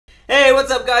Hey,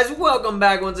 what's up, guys? Welcome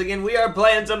back once again. We are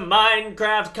playing some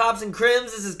Minecraft Cops and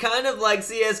Crims. This is kind of like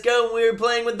CSGo when we were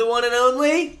playing with the one and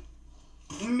only...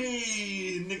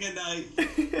 Me, nigga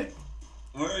night.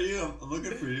 Where are you? I'm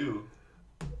looking for you.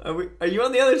 Are you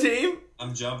on the other team?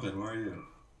 I'm jumping. Where are you?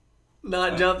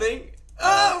 Not jumping?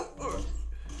 Oh!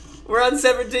 We're on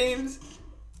separate teams.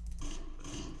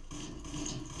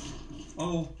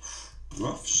 Oh,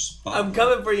 rough spot. I'm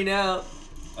coming for you now.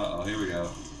 Uh-oh, here we go.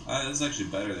 This is actually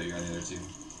better that you're on the other team.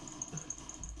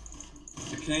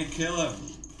 I can't kill him.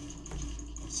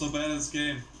 I'm so bad at this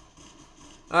game.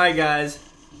 Alright, guys.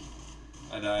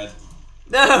 I died.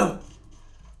 No!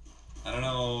 I don't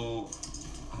know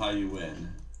how you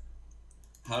win.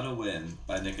 How to Win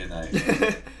by Nick at Night.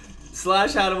 /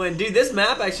 how to win. Dude, this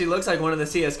map actually looks like one of the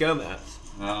CSGO maps.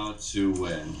 How to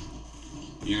win.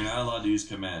 You're not allowed to use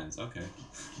commands. Okay.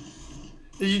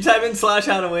 Did you type in /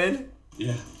 how to win?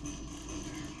 Yeah.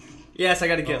 Yes, I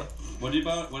got a kill. What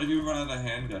if you run out of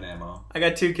handgun ammo? I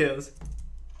got 2 kills.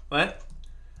 What?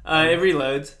 It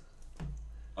reloads.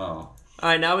 Oh.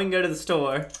 Alright, now we can go to the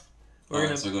store.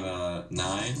 Alright, so go to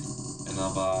 9, and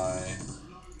I'll buy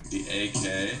the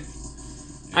AK.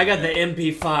 I got the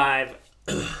MP5.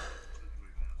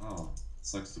 Oh,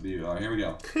 sucks to be you. Alright, here we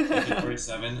go.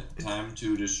 AK-47, time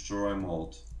to destroy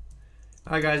mold.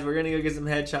 Alright, guys, we're gonna go get some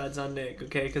headshots on Nick,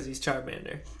 okay? Because he's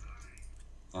Charmander.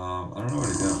 I don't know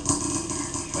where to go.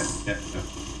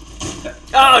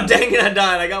 Oh, dang it, I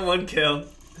died. I got 1 kill.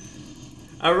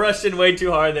 I rushed in way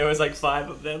too hard. There was like 5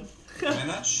 of them. Am I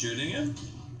not shooting him?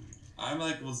 I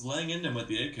was laying into him with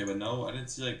the AK, but no, I didn't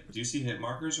see, do you see hit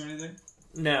markers or anything?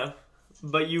 No,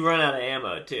 but you run out of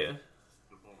ammo too.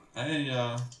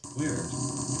 Weird.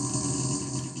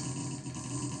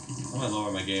 I'm gonna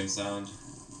lower my game sound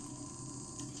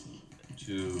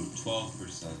to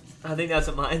 12%. I think that's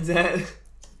what mine's at.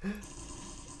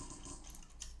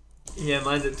 Yeah,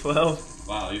 mine's at 12.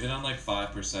 Wow, even on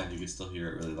 5%, you can still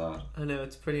hear it really loud. I know,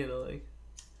 it's pretty annoying.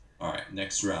 Alright,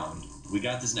 next round. We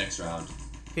got this next round.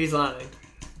 He's lying.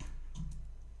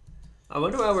 I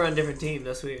wonder why we're on different teams.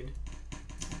 That's weird.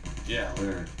 Yeah,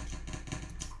 weird.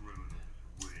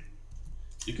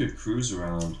 You could cruise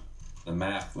around the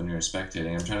map when you're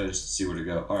spectating. I'm trying to just see where to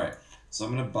go. Alright, so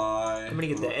I'm gonna buy... I'm gonna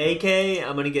get the AK.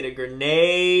 I'm gonna get a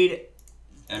grenade.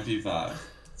 MP5.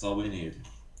 That's all we need.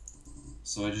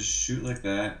 So I just shoot like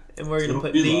that. And we're gonna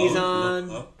put reload, these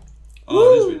on. Oh,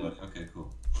 Woo! It is reload. Okay,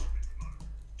 cool.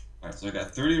 Alright, so I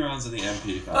got 30 rounds of the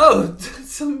MP5. Oh,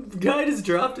 some guy just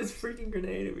dropped his freaking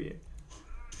grenade over here.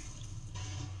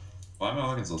 Why am I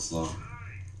walking so slow?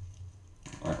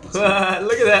 Alright, let's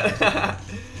look at that.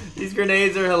 These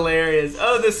grenades are hilarious.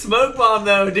 Oh, the smoke bomb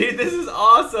though, dude. This is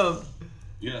awesome.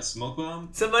 You got a smoke bomb?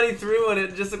 Somebody threw one.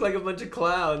 It just looked like a bunch of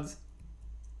clouds.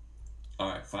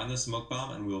 Alright, find the smoke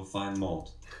bomb and we'll find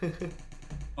mold.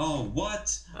 Oh,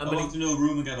 what? I walked into a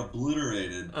room and got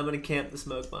obliterated. I'm gonna camp the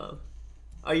smoke bomb.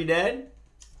 Are you dead?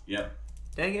 Yep.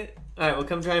 Dang it. Alright, well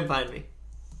come try and find me.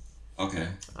 Okay.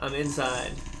 I'm inside.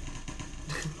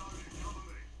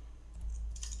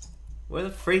 Where the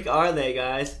freak are they,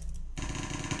 guys?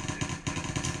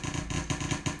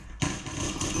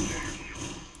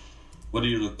 What do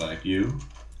you look like? You?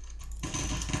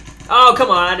 Oh, come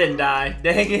on, I didn't die.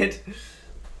 Dang it.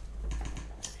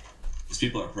 These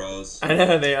people are pros. I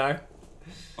know they are.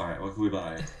 Alright, what can we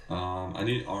buy? I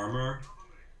need armor.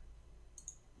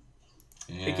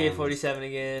 AK-47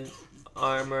 again.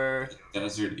 Armor.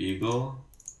 Desert Eagle.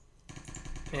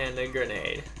 And a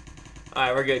grenade.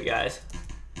 Alright, we're good, guys.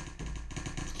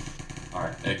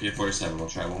 Alright, AK-47. We'll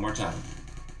try one more time.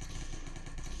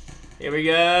 Here we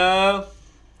go.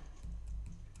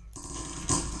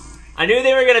 I knew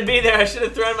they were going to be there. I should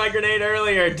have thrown my grenade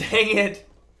earlier. Dang it.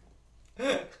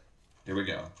 Here we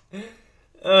go.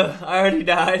 I already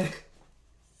died.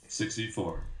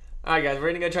 64. Alright, guys. We're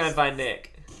going to go try and find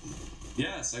Nick.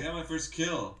 Yes, I got my first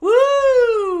kill.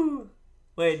 Woo!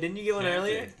 Wait, didn't you get one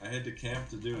earlier? I had to camp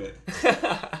to do it.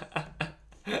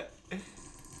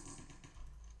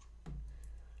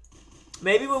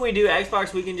 Maybe when we do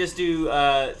Xbox, we can just do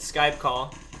Skype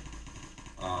call.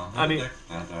 I mean...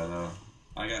 Not there, though.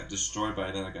 I got destroyed by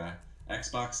another guy.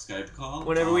 Xbox Skype call?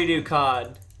 Whenever we do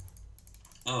COD.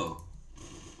 Oh.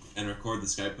 And record the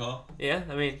Skype call? Yeah,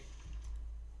 I mean...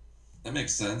 That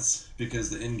makes sense, because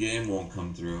the in-game won't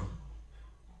come through.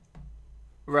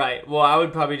 Right. Well, I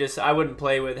would probably just... I wouldn't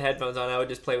play with headphones on. I would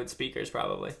just play with speakers,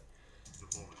 probably.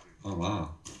 Oh, wow.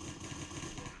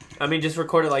 I mean, just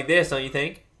record it like this, don't you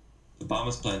think? The bomb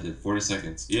is planted. 40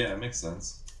 seconds. Yeah, it makes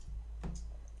sense.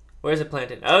 Where's it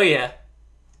planted? Oh, yeah.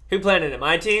 Who planted it?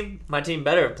 My team? My team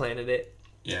better have planted it.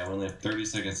 Yeah, we only have 30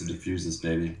 seconds to defuse this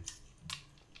baby.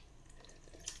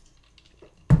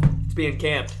 It's being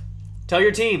camped. Tell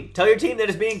your team that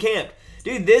it's being camped.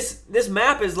 Dude, this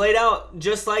map is laid out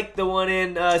just like the one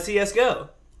in CSGo.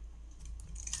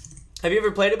 Have you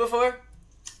ever played it before?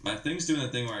 My thing's doing the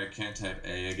thing where I can't type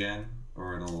A again,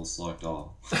 or it'll select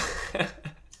all.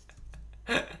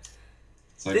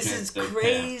 So this is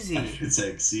crazy. It's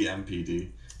like CMPD.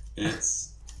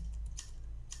 It's...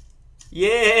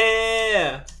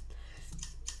 Yeah!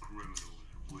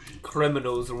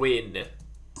 Criminals win.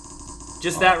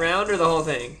 Just that round or the whole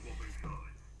thing?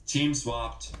 Team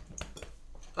swapped.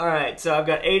 Alright, so I've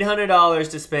got $800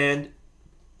 to spend.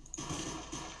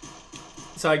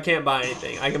 So I can't buy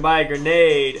anything. I can buy a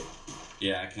grenade.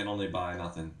 Yeah, I can only buy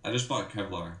nothing. I just bought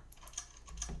Kevlar.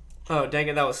 Oh, dang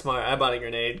it, that was smart. I bought a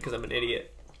grenade because I'm an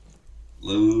idiot.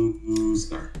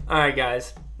 Loser. Alright,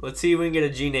 guys. Let's see if we can get a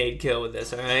G-nade kill with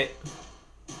this, alright?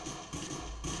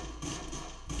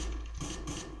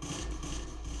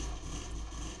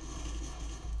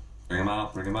 Bring him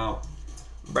out, bring him out.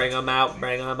 Bring him out,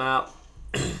 bring him out.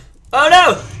 Oh,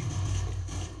 no!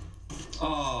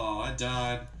 Oh, I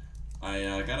died.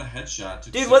 I got a headshot.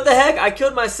 Dude, what the heck? I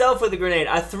killed myself with a grenade.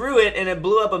 I threw it and it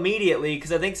blew up immediately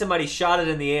because I think somebody shot it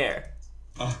in the air.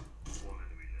 I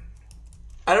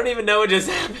don't even know what just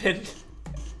happened.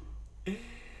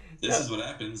 This is what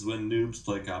happens when noobs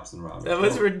play cops and robbers. That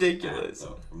was ridiculous.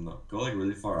 Go like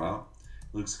really far out.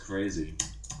 It looks crazy.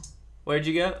 Where'd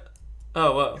you go?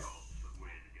 Oh, whoa.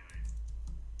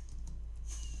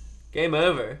 Game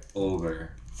over.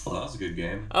 Over. Well, that was a good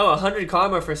game. Oh, 100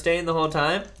 karma for staying the whole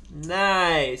time?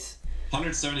 Nice.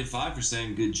 175 for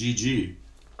saying good GG.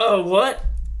 Oh, what?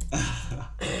 I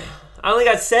only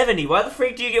got 70. Why the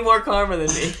freak do you get more karma than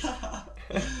me?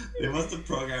 They must have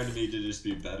programmed me to just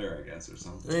be better, I guess, or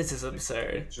something. This is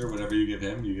absurd. Sure, whatever you give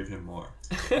him more.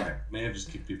 Alright, may have just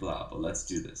kicked people out, but let's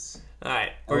do this.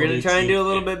 Alright, we're going to try and do a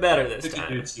little bit better this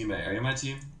time. Do team A. Are you my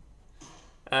team?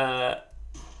 I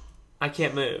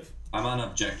can't move. I'm on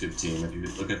objective team, if you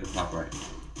look at the top right.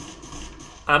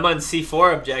 I'm on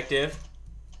C4 objective.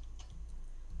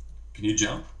 Can you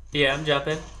jump? Yeah, I'm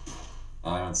jumping.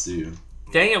 Oh, I don't see you.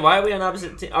 Dang it, why are we on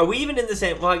opposite teams? Are we even in the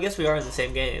same... Well, I guess we are in the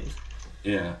same games.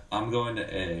 Yeah, I'm going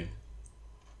to A.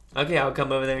 Okay, I'll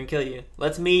come over there and kill you.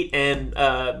 Let's meet and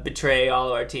betray all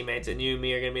of our teammates, and you and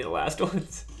me are going to be the last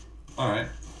ones. Alright.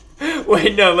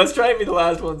 Wait, no, let's try and be the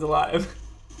last ones alive.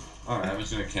 Alright, I'm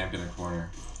just going to camp in a corner.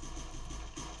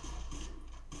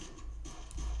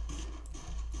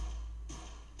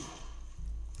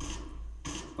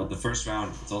 But the first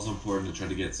round, it's also important to try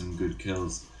to get some good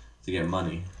kills to get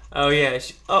money. Oh, yeah.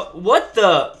 Oh, what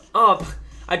the? Oh,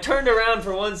 I turned around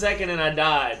for 1 second and I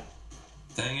died.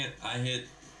 Dang it, I hit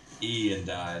E and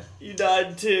died. You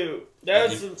died too.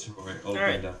 That's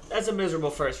Alright, that's a miserable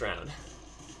first round.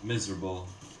 Miserable.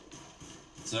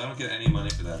 So I don't get any money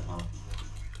for that,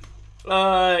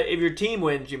 huh? If your team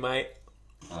wins, you might.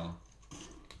 Oh.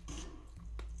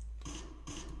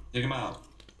 Take him out.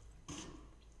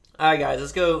 Alright, guys,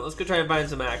 let's go try and find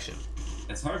some action.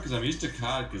 It's hard because I'm used to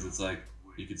COD because it's like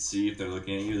you can see if they're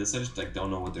looking at you. This I just like don't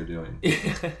know what they're doing. They're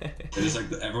just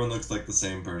like everyone looks like the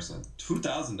same person.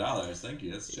 $2,000, thank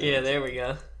you. That's generous. Yeah, there we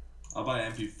go. I'll buy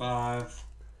MP5.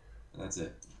 And that's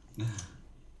it.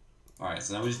 All right,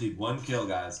 so now we just need one kill,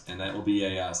 guys, and that will be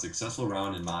a successful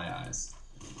round in my eyes.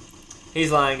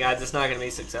 He's lying, guys. It's not gonna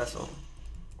be successful.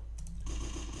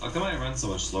 How come I run so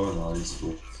much slower than all these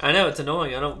fools? I know, it's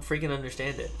annoying. I don't freaking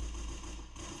understand it.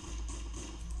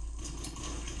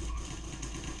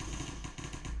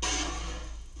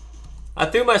 I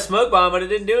threw my smoke bomb, but it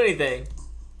didn't do anything.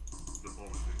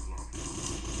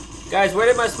 Guys, where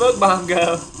did my smoke bomb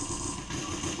go?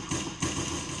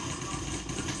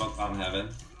 Smoke bomb heaven.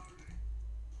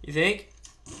 You think?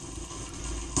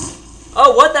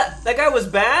 Oh, what? That guy was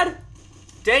bad?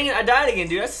 Dang it, I died again,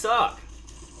 dude. I suck.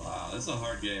 Wow, this is a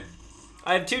hard game.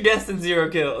 I have 2 deaths and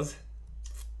 0 kills.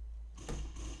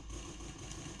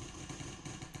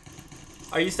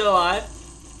 Are you still alive?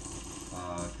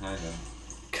 Kinda.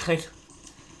 Kinda.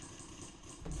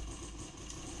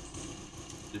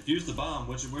 Defuse the bomb.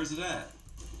 Where's it at?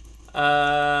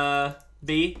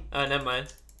 B. Oh, never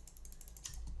mind.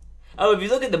 Oh, if you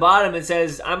look at the bottom, it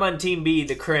says, I'm on Team B,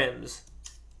 the Crims.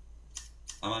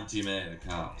 I'm on Team A, the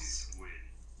cops.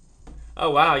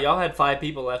 Oh, wow. Y'all had 5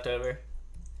 people left over.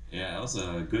 Yeah, that was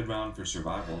a good round for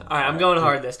survival. Alright, I'm going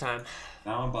hard this time.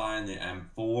 Now I'm buying the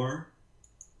M4.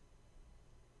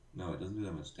 No, it doesn't do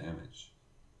that much damage.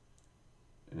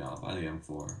 No, I'll buy the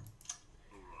M4.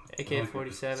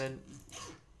 AK-47.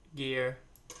 Gear.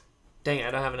 Dang it,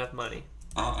 I don't have enough money.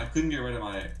 I couldn't get rid of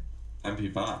my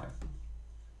MP5.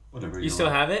 Whatever. You still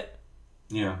have it?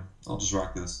 Yeah, I'll just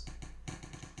rock this.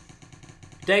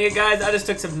 Dang it, guys. I just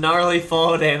took some gnarly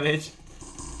fall damage.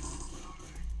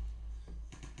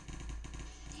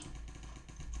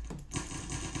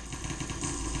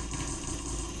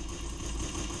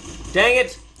 Dang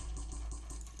it.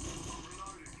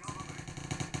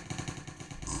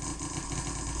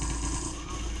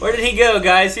 Where did he go,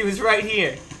 guys? He was right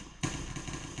here.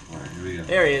 Alright, here we go.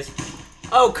 There he is.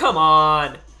 Oh, come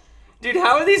on. Dude,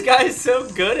 how are these guys so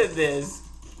good at this?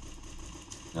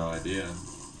 No idea.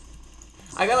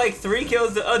 I got like 3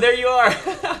 kills. Oh, there you are.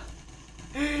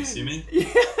 You see me?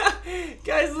 Yeah.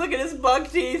 Guys, look at his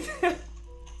buck teeth.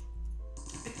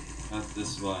 Not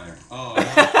this wire. Oh,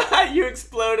 You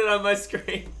exploded on my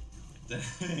screen.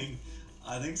 dang.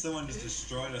 I think someone just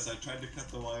destroyed us. I tried to cut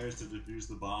the wires to defuse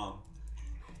the bomb.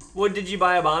 What, did you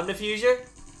buy a bomb diffuser?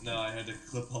 No, I had to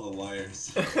clip all the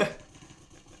wires.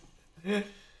 That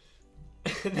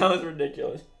was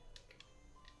ridiculous.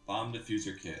 Bomb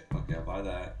diffuser kit. Okay, I'll buy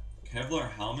that.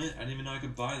 Kevlar helmet? I didn't even know I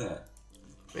could buy that.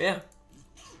 Yeah.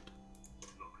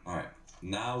 Alright,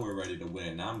 now we're ready to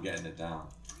win. Now I'm getting it down.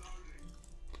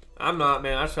 I'm not,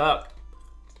 man. I suck.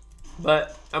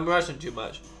 But I'm rushing too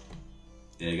much.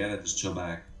 Yeah, you gotta just chill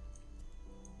back.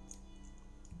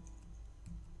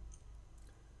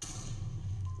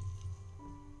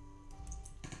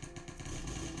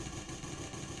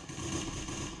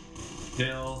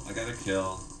 Kill. I got a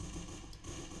kill.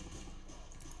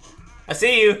 I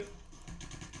see you.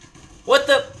 What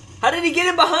the? How did he get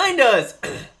in behind us?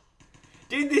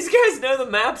 Dude, these guys know the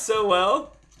map so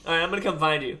well. Alright, I'm gonna come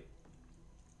find you.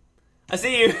 I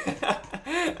see you.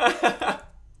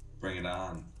 Bring it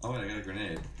on. Oh wait, I got a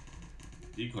grenade.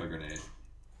 Decoy grenade.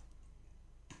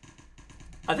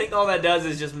 I think all that does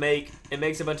is just it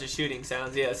makes a bunch of shooting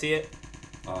sounds. Yeah, see it?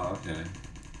 Oh, okay.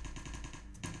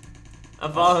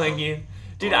 I'm following you.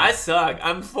 Dude, I suck.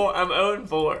 I'm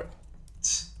 0-4.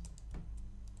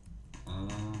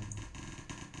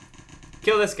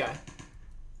 Kill this guy.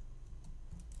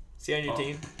 Is he on your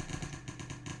team?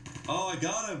 Oh, I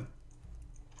got him.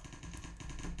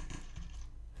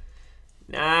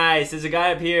 Nice. There's a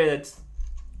guy up here that's...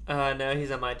 no, he's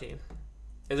on my team.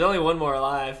 There's only one more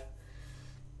alive.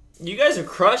 You guys are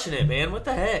crushing it, man. What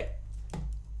the heck?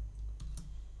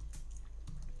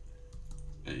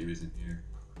 Bet he was in here.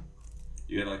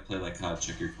 You gotta like play like COD,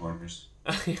 check your corners.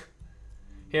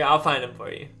 Here, I'll find him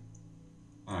for you.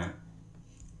 Alright.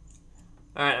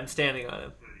 Alright, I'm standing on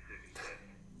him.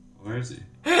 Where is he?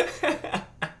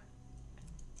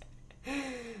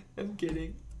 I'm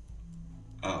kidding.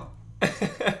 Oh.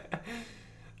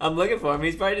 I'm looking for him.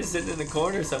 He's probably just sitting in the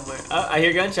corner somewhere. Oh, I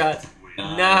hear gunshots.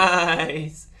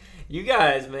 Nice. You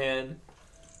guys, man.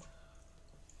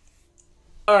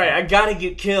 Alright, I gotta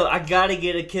get killed. I gotta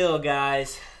get a kill,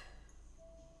 guys.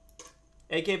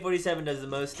 AK-47 does the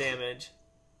most damage.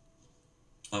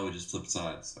 Oh, we just flipped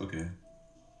sides. Okay.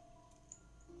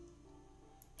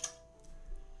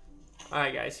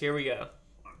 Alright, guys, here we go.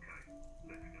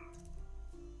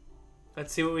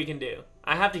 Let's see what we can do.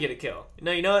 I have to get a kill.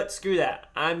 No, you know what? Screw that.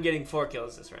 I'm getting 4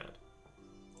 kills this round.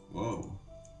 Whoa.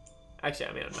 Actually,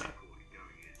 I mean, I'm not.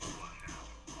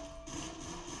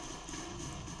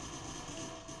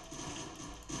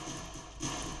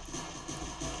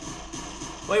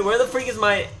 Wait, where the freak is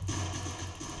my...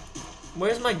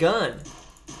 Where's my gun?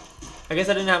 I guess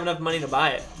I didn't have enough money to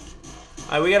buy it.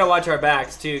 Alright, we gotta watch our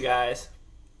backs too, guys.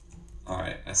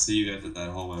 Alright, I see you guys at that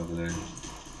hallway over there.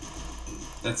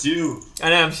 That's you! I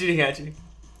know, I'm shooting at you.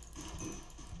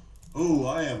 Oh,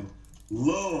 I am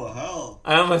low hell.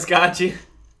 I almost got you.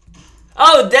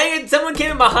 Oh, dang it! Someone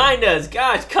came in behind us!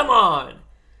 Gosh, come on!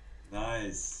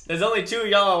 Nice. There's only 2 of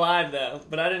y'all alive, though,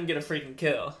 but I didn't get a freaking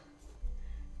kill.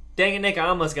 Dang it, Nick, I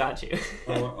almost got you.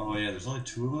 Oh yeah, there's only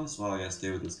 2 of us? Wow, I gotta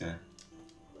stay with this guy.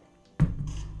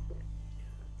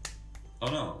 Oh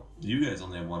no, you guys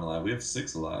only have 1 alive. We have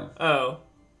 6 alive. Oh.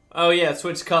 Oh yeah,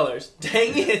 switch colors.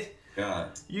 Dang it!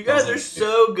 God. You guys are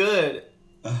so good.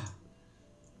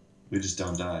 We just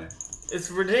don't die. It's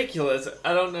ridiculous.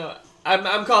 I don't know.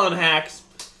 I'm calling hacks.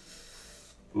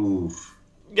 Oof.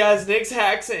 Guys, Nick's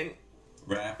hacksing.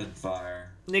 Rapid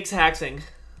fire. Nick's hacksing.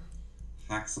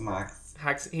 Haxamax.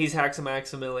 He's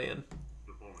Haxamaximilian.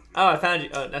 Oh, I found you.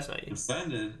 Oh, that's not you.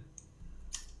 Defended.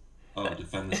 Oh,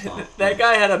 defend the spot. That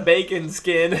guy had a bacon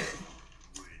skin.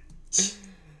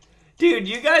 Dude,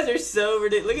 you guys are so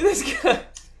ridiculous. Look at this guy.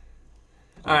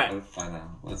 Alright. Fine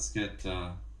now. Let's get,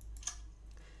 I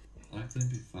like the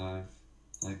MP5.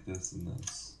 Like this and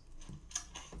this.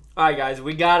 Alright, guys.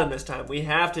 We got him this time. We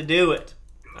have to do it.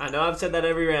 I know I've said that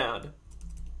every round.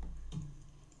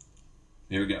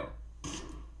 Here we go.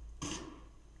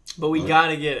 But we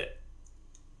gotta get it.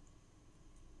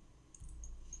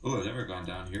 Oh, I've never gone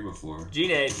down here before.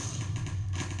 G-nade.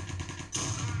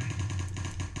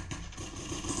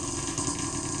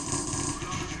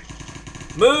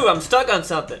 Move! I'm stuck on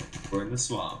something. We're in the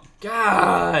swamp.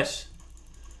 Gosh.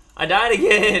 I died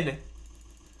again.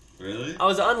 Really? I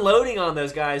was unloading on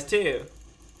those guys, too.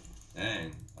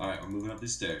 Dang. Alright, we're moving up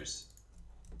these stairs.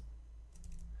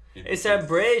 It's that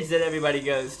bridge that everybody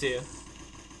goes to.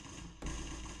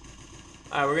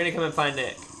 Alright, we're gonna come and find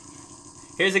Nick.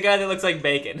 Here's a guy that looks like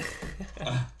bacon.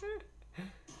 Alright,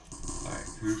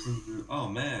 cruising through. Oh,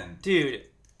 man. Dude.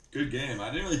 Good game. I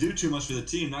didn't really do too much for the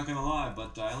team, not gonna lie,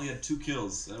 but I only had 2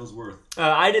 kills. That was worth.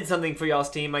 I did something for y'all's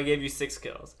team. I gave you 6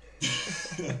 kills.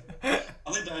 I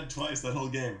only died twice that whole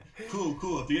game. Cool,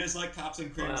 cool. If you guys like Cops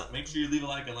and Crates, make sure you leave a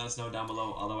like and let us know down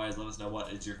below. Otherwise, let us know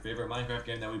what is your favorite Minecraft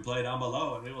game that we play down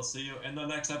below, and we will see you in the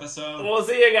next episode. We'll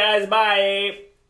see you guys. Bye.